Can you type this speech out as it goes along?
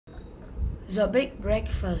The Big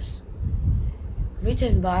Breakfast,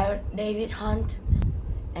 written by David Hunt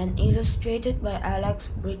and illustrated by Alex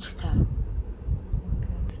Bridgetown.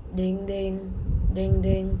 Ding ding, ding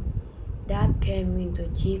ding. Dad came into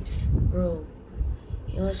Chip's room.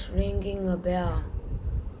 He was ringing a bell.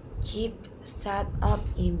 Chip sat up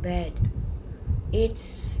in bed.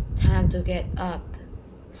 "It's time to get up,"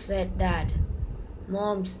 said Dad.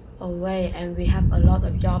 "Mom's away and we have a lot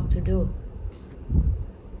of job to do."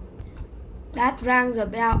 Dad rang the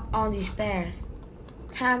bell on the stairs.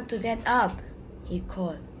 "Time to get up," he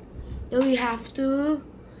called. "Do we have to?"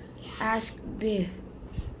 asked Biff.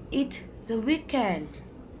 "It's the weekend."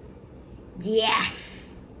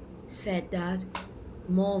 "Yes," said Dad.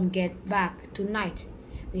 "Mom, get back tonight.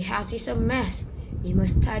 The house is a mess. We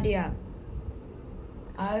must tidy up."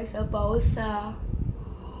 "I suppose so,"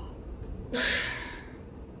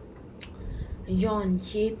 yawned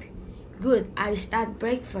Chip. "Good, I'll start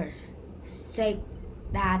breakfast," said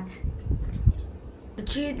Dad. The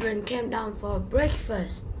children came down for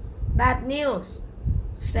breakfast. "Bad news,"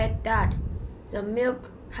 said Dad. "The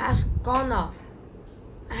milk has gone off.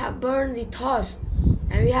 I have burned the toast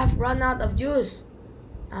and we have run out of juice."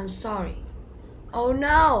 "I'm sorry." "Oh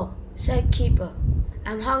no," said Keeper.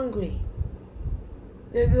 "I'm hungry."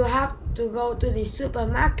 "We will have to go to the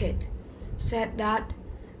supermarket," said Dad.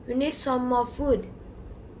 "We need some more food."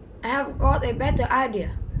 "I have got a better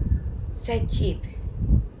idea," said Chip.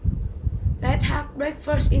 "Let's have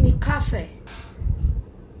breakfast in the cafe."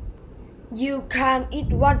 "You can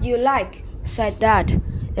eat what you like," said Dad.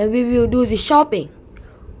 "Then we will do the shopping."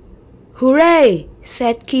 "Hooray,"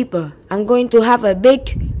 said Keeper. "I'm going to have a big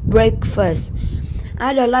breakfast."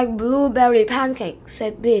 "I don't like blueberry pancakes,"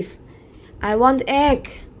 said Biff. "I want egg,"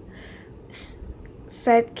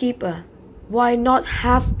 said Keeper. "Why not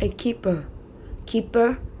have a keeper?"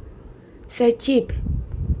 "Keeper," said Chip.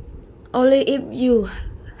 "Only if you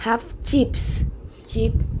have chips."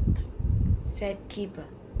 "Chip," said Keeper.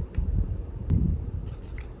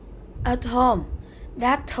 At home,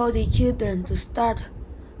 Dad told the children to start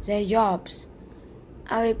their jobs.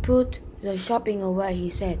 "I will put the shopping away," he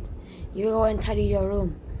said. "You go and tidy your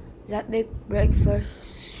room. That big breakfast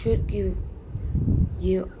should give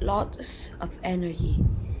you lots of energy."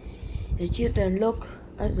 The children looked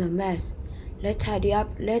at the mess. "Let's tidy up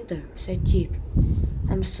later," said Chip.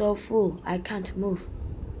 "I'm so full, I can't move."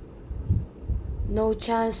 "No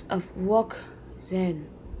chance of work then,"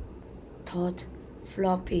 thought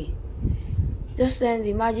Floppy. Just then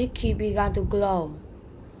the magic key began to glow.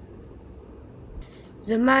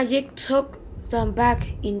 The magic took them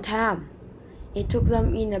back in time. It took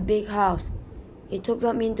them in a big house. It took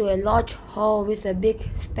them into a large hall with a big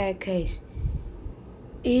staircase.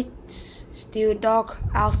 It's still dark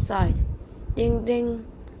outside. Ding ding.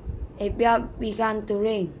 A bell began to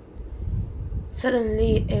ring.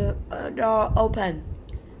 Suddenly a door opened.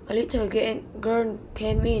 A little girl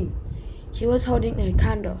came in. She was holding a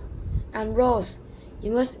candle. "I'm Rose.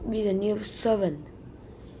 You must be the new servant.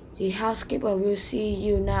 The housekeeper will see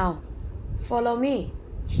you now. Follow me,"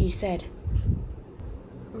 she said.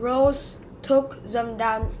 Rose took them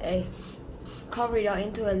down a corridor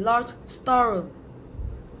into a large storeroom.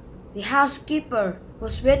 The housekeeper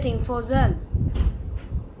was waiting for them.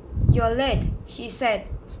 "You're late," she said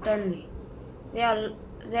sternly.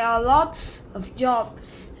 There are lots of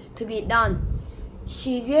jobs to be done."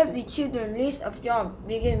 She gave the children a list of jobs.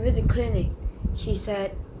 "Begin with the cleaning," she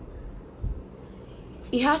said.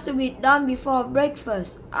 "It has to be done before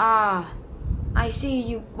breakfast." "Ah, I see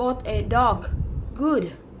you bought a dog.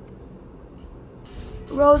 Good."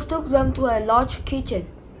 Rose took them to a large kitchen.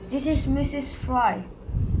 "This is Mrs. Fry,"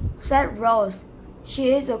 said Rose.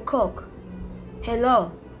 "She is the cook."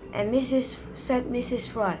 "Hello," said Mrs.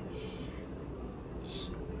 Fry.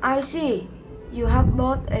 "I see you have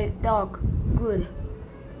bought a dog. Good."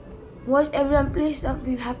 "Was everyone pleased that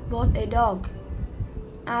we have bought a dog?"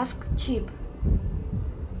 asked Chip.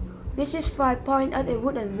 Mrs. Fry pointed at a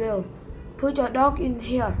wooden wheel. "Put your dog in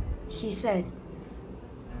here," she said.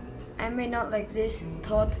 "I may not like this,"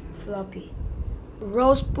 thought Floppy.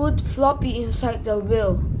 Rose put Floppy inside the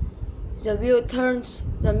wheel. "The wheel turns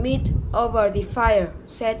the meat over the fire,"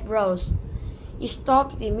 said Rose. "It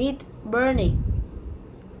stops the meat burning."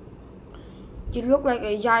 "You look like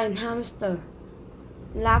a giant hamster,"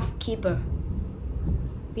 laughed Keeper.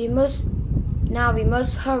 We must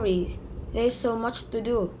hurry. There's so much to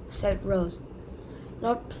do," said Rose.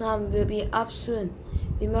 "Lord Plum will be up soon.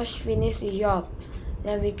 We must finish the job.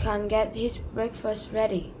 Then we can get his breakfast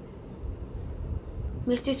ready."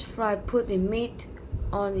 Mrs. Fry put the meat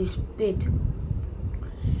on the spit.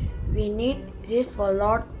 "We need this for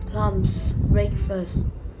Lord Plum's breakfast,"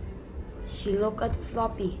 She looked at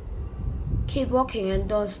Floppy. "Keep walking and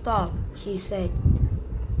don't stop," she said.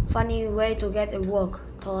 "Funny way to get a walk,"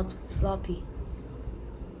 thought Floppy.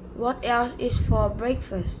 "What else is for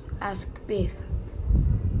breakfast?" asked Biff.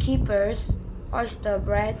 "Kippers, oyster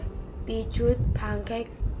bread, beetroot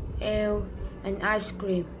pancake, ale, and ice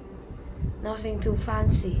cream." "Nothing too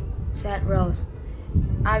fancy," said Rose.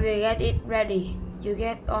 "I will get it ready. You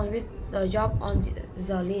get on with the job on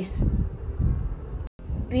the list."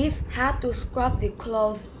 Biff had to scrub the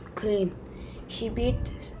clothes clean. She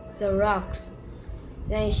beat the rugs.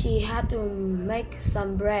 Then she had to make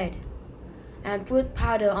some bread and put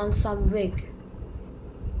powder on some wig.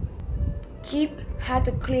 Chip had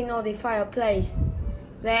to clean all the fireplace.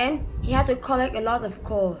 Then he had to collect a lot of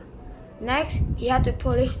coal. Next, he had to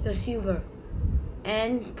polish the silver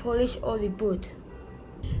and polish all the wood.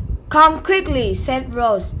 "Come quickly," said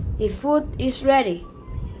Rose. "The food is ready.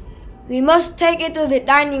 We must take it to the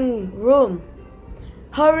dining room.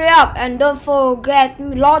 Hurry up and don't forget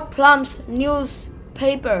Lord Plum's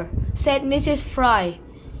newspaper," said Mrs. Fry.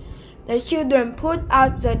 The children put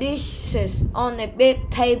out the dishes on a big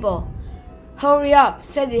table. "Hurry up,"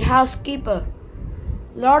 said the housekeeper.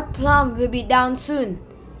 "Lord Plum will be down soon.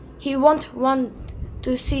 He won't want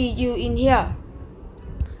to see you in here."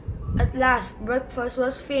 At last, breakfast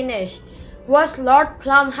was finished. Was Lord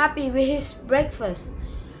Plum happy with his breakfast?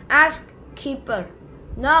 asked Keeper.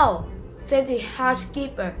 "No," said the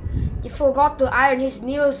housekeeper. "He forgot to iron his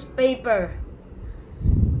newspaper."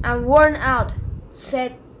 "I'm worn out,"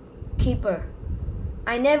 said Keeper.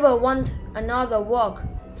 "I never want another walk,"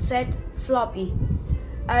 said Floppy.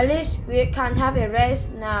 "At least we can have a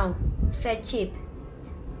rest now," said Chip.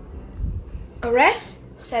 "A rest?"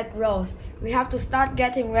 said Rose. "We have to start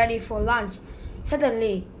getting ready for lunch."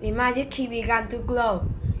 Suddenly, the magic key began to glow.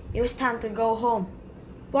 It was time to go home.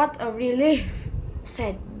 "What a relief,"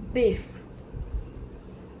 said Biff.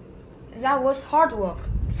 "That was hard work,"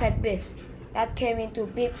 said Biff. That came into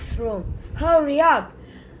Biff's room. "Hurry up,"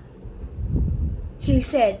 he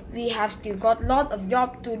said. "We have still got lots of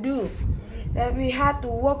job to do." Then we had to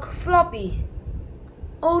walk Floppy.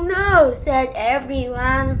 "Oh no," said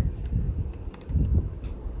everyone.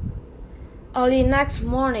 Early next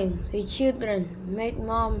morning, the children made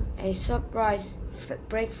Mom a surprise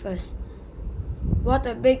breakfast. "What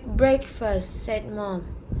a big breakfast," said Mom.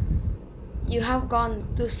 "You have gone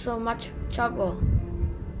to so much trouble."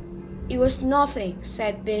 "It was nothing,"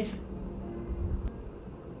 said Biff.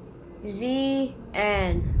 The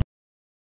end.